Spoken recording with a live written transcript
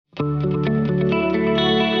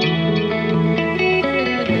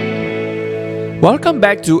Welcome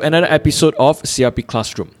back to another episode of CRP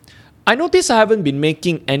Classroom. I notice I haven't been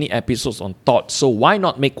making any episodes on TORT, so why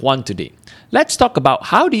not make one today? Let's talk about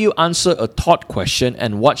how do you answer a TORT question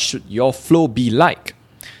and what should your flow be like.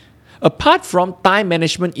 Apart from time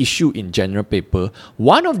management issue in general paper,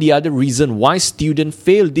 one of the other reasons why students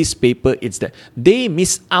fail this paper is that they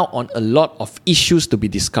miss out on a lot of issues to be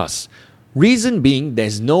discussed. Reason being,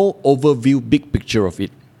 there's no overview big picture of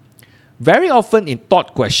it. Very often in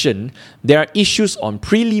TORT question, there are issues on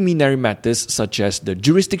preliminary matters such as the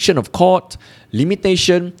jurisdiction of court,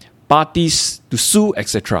 limitation, parties to sue,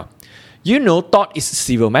 etc. You know TORT is a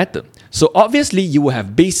civil matter, so obviously you will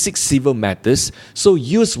have basic civil matters, so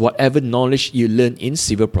use whatever knowledge you learn in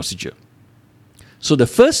civil procedure. So the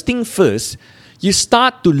first thing first, you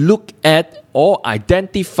start to look at or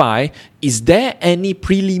identify, is there any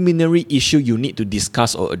preliminary issue you need to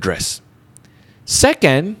discuss or address?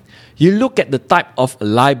 Second, you look at the type of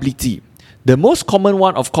liability. The most common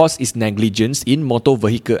one, of course, is negligence in motor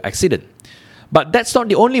vehicle accident. But that's not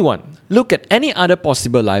the only one. Look at any other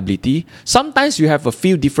possible liability. Sometimes you have a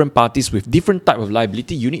few different parties with different type of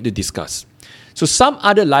liability you need to discuss. So some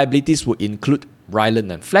other liabilities would include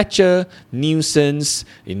Ryland and Fletcher, nuisance,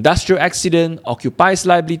 industrial accident, occupiers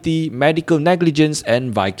liability, medical negligence,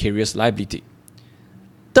 and vicarious liability.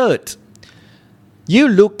 Third, you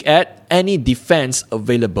look at any defense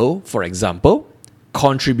available, for example,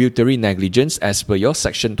 contributory negligence as per your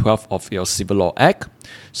Section 12 of your Civil Law Act,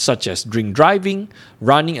 such as drink driving,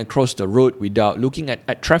 running across the road without looking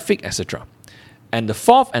at traffic, etc. And the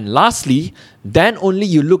fourth and lastly, then only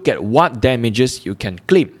you look at what damages you can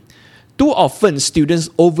claim. Too often, students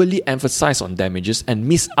overly emphasize on damages and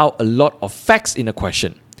miss out a lot of facts in a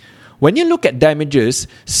question. When you look at damages,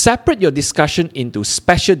 separate your discussion into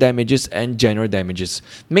special damages and general damages.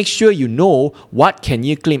 Make sure you know what can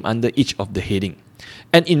you claim under each of the heading.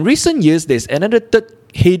 And in recent years, there's another third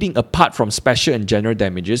heading apart from special and general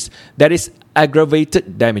damages, that is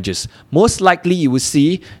aggravated damages. Most likely you will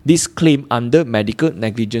see this claim under medical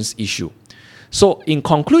negligence issue. So in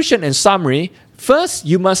conclusion and summary, first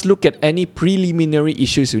you must look at any preliminary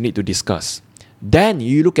issues you need to discuss. Then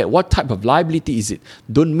you look at what type of liability is it.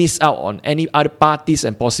 Don't miss out on any other parties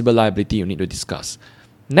and possible liability you need to discuss.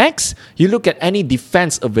 Next, you look at any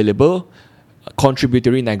defense available,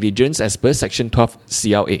 contributory negligence as per Section 12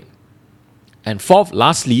 CLA. And fourth,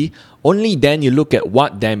 lastly, only then you look at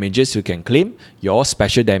what damages you can claim, your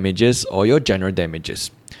special damages or your general damages.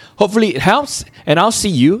 Hopefully it helps, and I'll see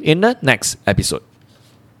you in the next episode.